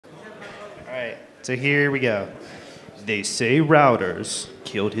All right, so here we go. They say routers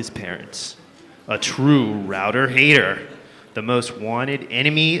killed his parents. A true router hater. The most wanted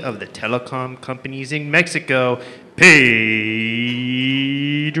enemy of the telecom companies in Mexico,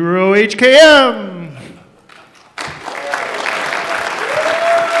 Pedro HKM.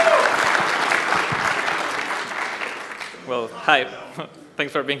 Well, hi.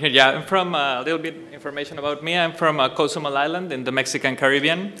 Thanks for being here. Yeah, I'm from a little bit information about me. I'm from Cozumel Island in the Mexican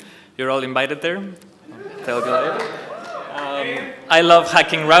Caribbean. You're all invited there. I'll tell you later. I love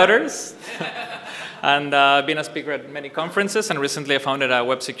hacking routers. And I've been a speaker at many conferences, and recently I founded a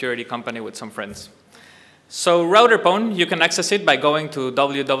web security company with some friends. So Routerpwn, you can access it by going to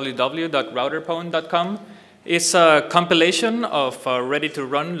www.routerpwn.com. It's a compilation of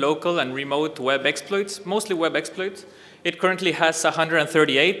ready-to-run local and remote web exploits, mostly web exploits. It currently has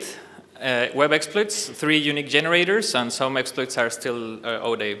 138 web exploits, 3 unique generators, and some exploits are still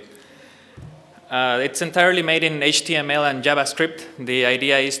ODA. It's entirely made in HTML and JavaScript. The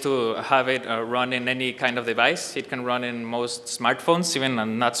idea is to have it run in any kind of device. It can run in most smartphones, even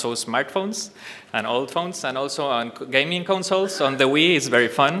on not so smartphones, and old phones, and also on gaming consoles. On the Wii, it's very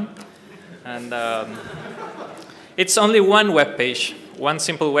fun. And it's only one web page, one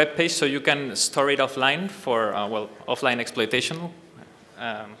simple web page, so you can store it offline for, well, offline exploitation,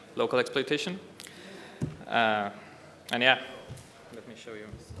 local exploitation. And yeah, let me show you.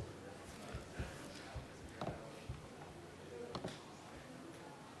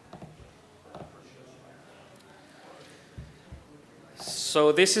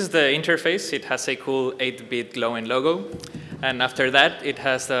 So this is the interface. It has a cool 8-bit glowing logo. And after that, it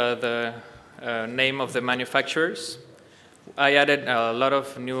has the name of the manufacturers. I added a lot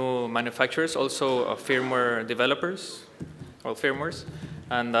of new manufacturers, also firmware developers, or firmwares.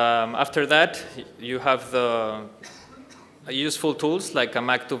 And after that, you have the useful tools like a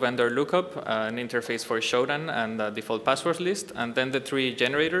MAC2 vendor lookup, an interface for showdown, and a default password list. And then the 3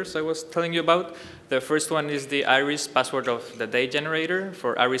 generators I was telling you about. The first one is the Iris password of the day generator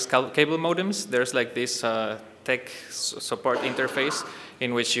for Iris cable modems. There's like this tech support interface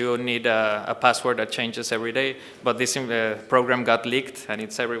in which you need a password that changes every day. But this program got leaked, and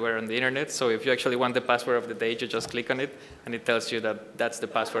it's everywhere on the internet. So if you actually want the password of the day, you just click on it, and it tells you that that's the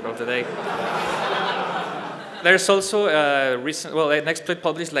password of the day. There's also an exploit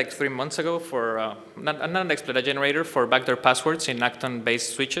published like 3 months ago for, not an exploit, a generator for backdoor passwords in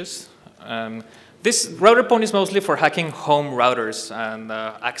Acton-based switches. This Routerpwn is mostly for hacking home routers and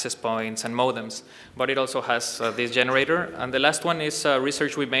access points and modems, but it also has this generator. And the last one is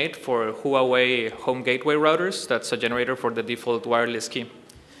research we made for Huawei home gateway routers. That's a generator for the default wireless key.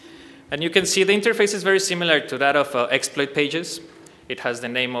 And you can see the interface is very similar to that of exploit pages. It has the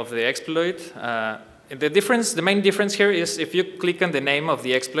name of the exploit. The main difference here is if you click on the name of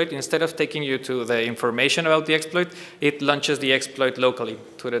the exploit, instead of taking you to the information about the exploit, it launches the exploit locally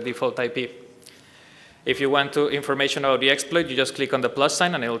to the default IP. If you want information about the exploit, you just click on the plus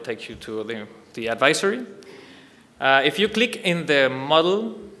sign, and it will take you to the advisory. If you click in the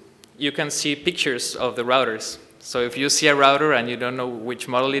model, you can see pictures of the routers. So if you see a router and you don't know which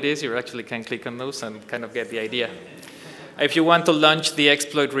model it is, you actually can click on those and kind of get the idea. If you want to launch the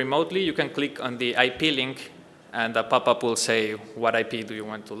exploit remotely, you can click on the IP link, and a pop-up will say, what IP do you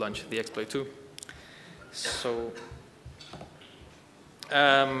want to launch the exploit to? So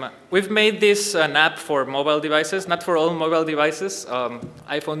we've made this an app for mobile devices, not for all mobile devices.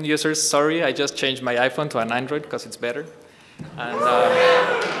 iPhone users, sorry, I just changed my iPhone to an Android because it's better. And,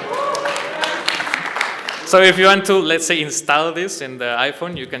 so if you want to, let's say, install this in the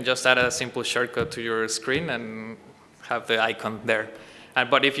iPhone, you can just add a simple shortcut to your screen and have the icon there.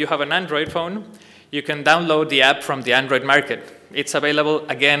 But if you have an Android phone, you can download the app from the Android market. It's available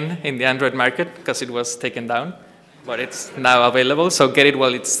again in the Android market because it was taken down. But it's now available, so get it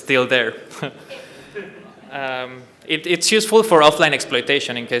while it's still there. It's useful for offline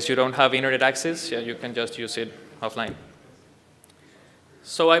exploitation in case you don't have internet access. Yeah, you can just use it offline.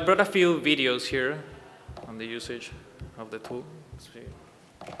 So I brought a few videos here on the usage of the tool.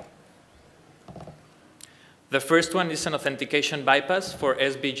 The first one is an authentication bypass for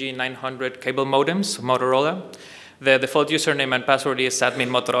SBG 900 cable modems, Motorola. The default username and password is admin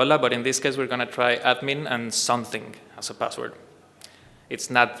Motorola, but in this case, we're going to try admin and something as a password. It's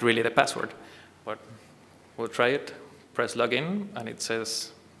not really the password, but we'll try it. Press login, and it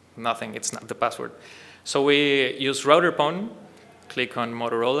says nothing. It's not the password. So we use Routerpwn, click on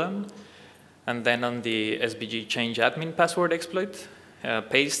Motorola, and then on the SBG change admin password exploit,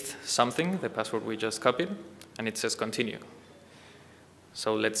 paste something, the password we just copied, and it says continue.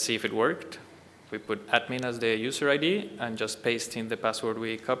 So let's see if it worked. We put admin as the user ID and just paste in the password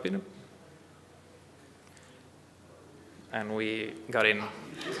we copied. and we got in.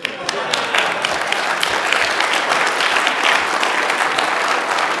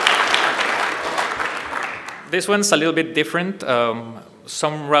 This one's a little bit different.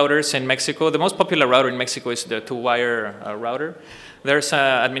 Some routers in Mexico, the most popular router in Mexico is the two-wire router. There's an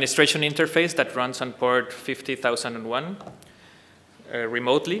administration interface that runs on port 50,001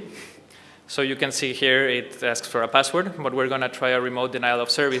 remotely. So you can see here it asks for a password, but we're going to try a remote denial of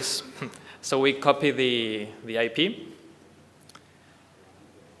service. So we copy the IP,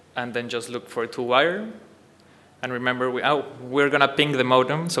 and then just look for two-wire. And remember, we're going to ping the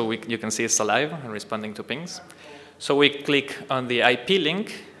modem, so you can see it's alive and responding to pings. So we click on the IP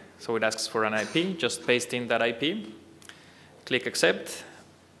link. So it asks for an IP. Just paste in that IP. Click accept.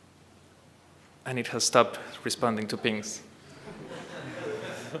 And it has stopped responding to pings.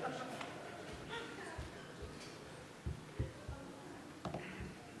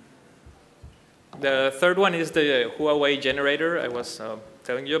 The third one is the Huawei generator I was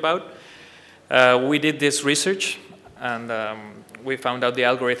telling you about. We did this research, and we found out the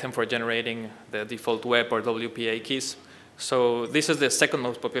algorithm for generating the default web or WPA keys. So this is the second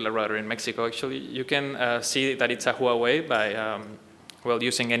most popular router in Mexico, actually. You can see that it's a Huawei by well,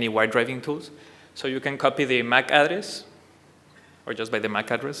 using any wire driving tools. So you can copy the MAC address, or just by the MAC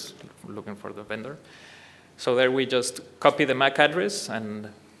address, looking for the vendor. So there we just copy the MAC address and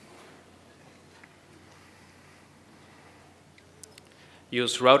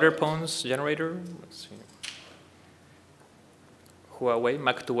use Routerpwn's generator. Let's see. Huawei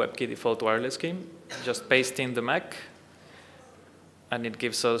MAC to WebKey default wireless key. Just paste in the MAC, and it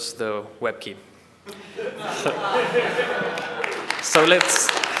gives us the WebKey. So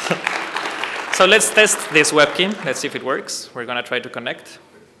let's test this WebKey. Let's see if it works. We're going to try to connect.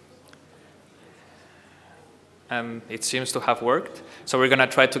 And it seems to have worked. So we're going to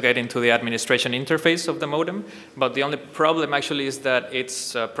try to get into the administration interface of the modem. But the only problem actually is that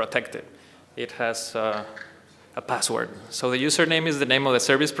it's protected. It has a password. So the username is the name of the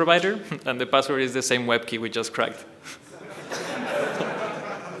service provider, and the password is the same web key we just cracked.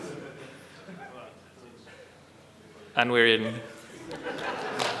 And we're in.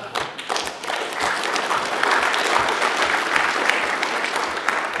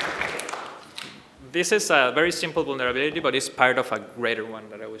 This is a very simple vulnerability, but it's part of a greater one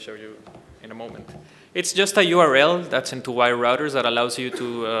that I will show you in a moment. It's just a URL that's in two-wire routers that allows you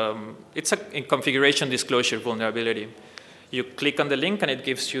to, it's a configuration disclosure vulnerability. You click on the link and it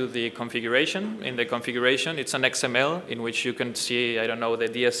gives you the configuration. In the configuration, it's an XML in which you can see, I don't know, the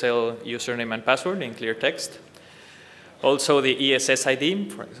DSL username and password in clear text. Also the ESS ID,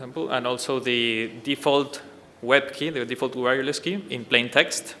 for example, and also the default web key, the default wireless key in plain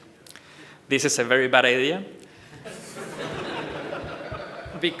text. This is a very bad idea.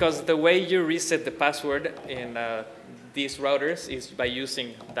 Because the way you reset the password in these routers is by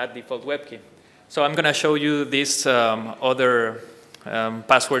using that default web key. So I'm going to show you this other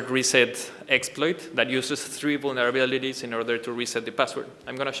password reset exploit that uses 3 vulnerabilities in order to reset the password.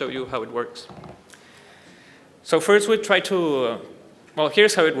 I'm going to show you how it works. So first we try to, well,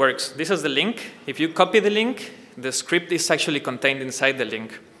 here's how it works. This is the link. If you copy the link, the script is actually contained inside the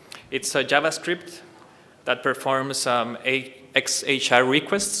link. It's a JavaScript that performs XHR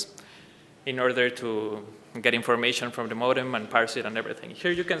requests in order to get information from the modem and parse it and everything.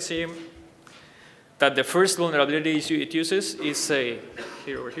 Here you can see that the first vulnerability it uses is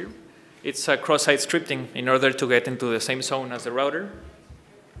here over here. It's a cross-site scripting in order to get into the same zone as the router.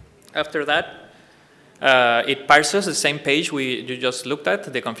 After that, it parses the same page you just looked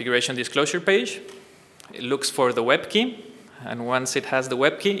at, the configuration disclosure page. It looks for the web key. And once it has the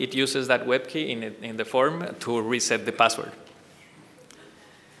web key, it uses that web key in the form to reset the password.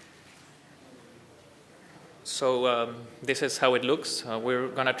 So this is how it looks. We're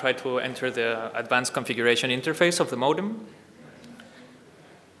going to try to enter the advanced configuration interface of the modem.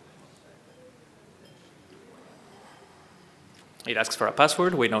 It asks for a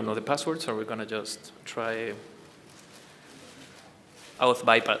password. We don't know the password, so we're going to just try auth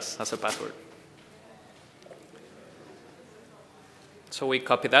bypass as a password. So we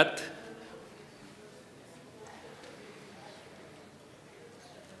copy that.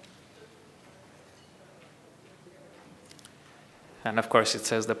 And of course, it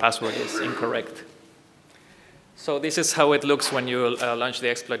says the password is incorrect. So this is how it looks when you launch the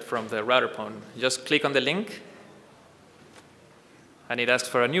exploit from the Routerpwn. Just click on the link, and it asks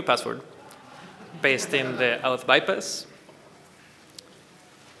for a new password. Paste in the auth bypass.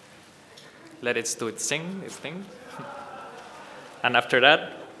 Let it do its thing. And after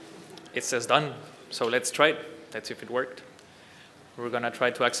that, it says done. So let's try it. Let's see if it worked. We're going to try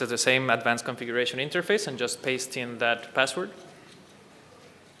to access the same advanced configuration interface and just paste in that password.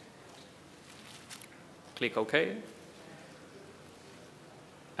 Click OK.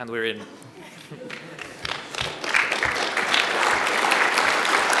 And we're in.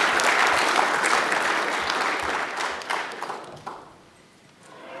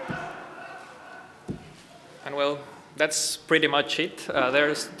 And well, that's pretty much it.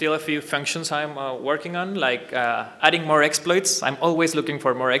 There's still a few functions I'm working on, like adding more exploits. I'm always looking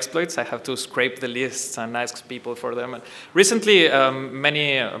for more exploits. I have to scrape the lists and ask people for them. And recently,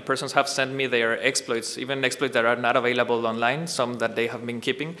 many persons have sent me their exploits, even exploits that are not available online, some that they have been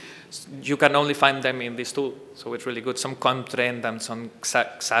keeping. You can only find them in this tool, so it's really good. Some contrend and some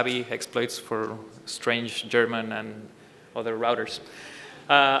Xavi exploits for strange German and other routers.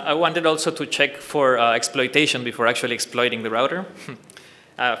 I wanted also to check for exploitation before actually exploiting the router.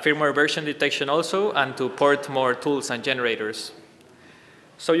 Firmware version detection also, and to port more tools and generators.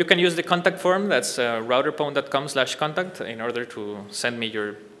 So you can use the contact form, that's routerpwn.com/contact, in order to send me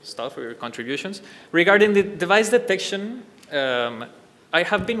your stuff or your contributions. Regarding the device detection, I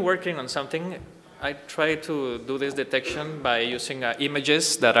have been working on something. I try to do this detection by using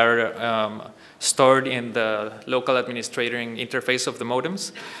images that are stored in the local administrating interface of the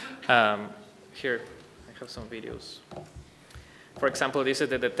modems. Here, I have some videos. For example, this is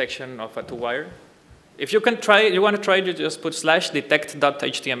the detection of a two-wire. If you want to try, you just put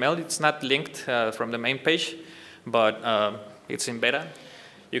 /detect.html. It's not linked from the main page, but it's in beta.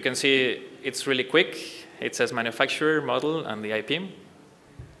 You can see it's really quick. It says manufacturer, model, and the IP.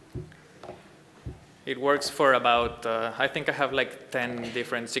 It works for about, I think I have like 10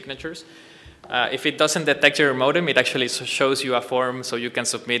 different signatures. If it doesn't detect your modem, it actually shows you a form so you can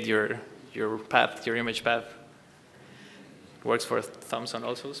submit your path, your image path. It works for Thomson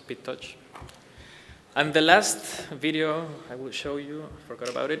also, speed touch. And the last video I will show you, I forgot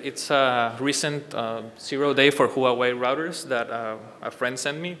about it. It's a recent 0-day for Huawei routers that a friend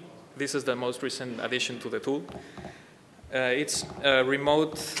sent me. This is the most recent addition to the tool. It's a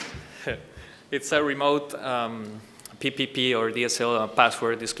remote PPP or DSL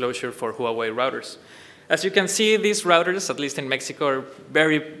password disclosure for Huawei routers. As you can see, these routers, at least in Mexico, are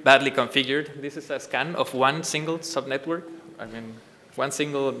very badly configured. This is a scan of one single subnetwork, one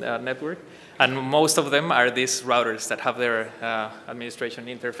single network. And most of them are these routers that have their administration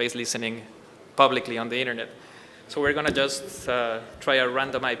interface listening publicly on the internet. So we're going to just try a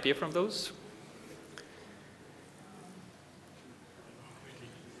random IP from those.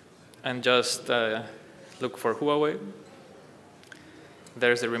 And just look for Huawei.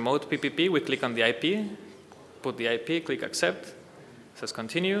 There's the remote PPP. We click on the IP, put the IP, click accept. It says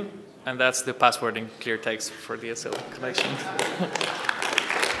continue. And that's the password in clear text for DSL connection.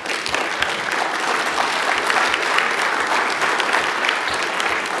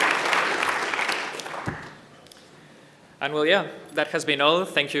 And well, yeah, that has been all.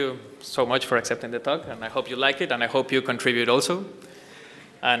 Thank you so much for accepting the talk. And I hope you like it. And I hope you contribute also.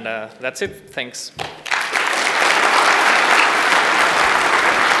 And that's it. Thanks.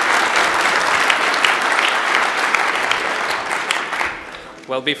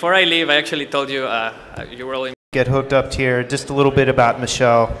 Well, before I leave, I actually told you you were all in. Get hooked up here. Just a little bit about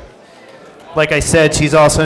Michelle. Like I said, she's also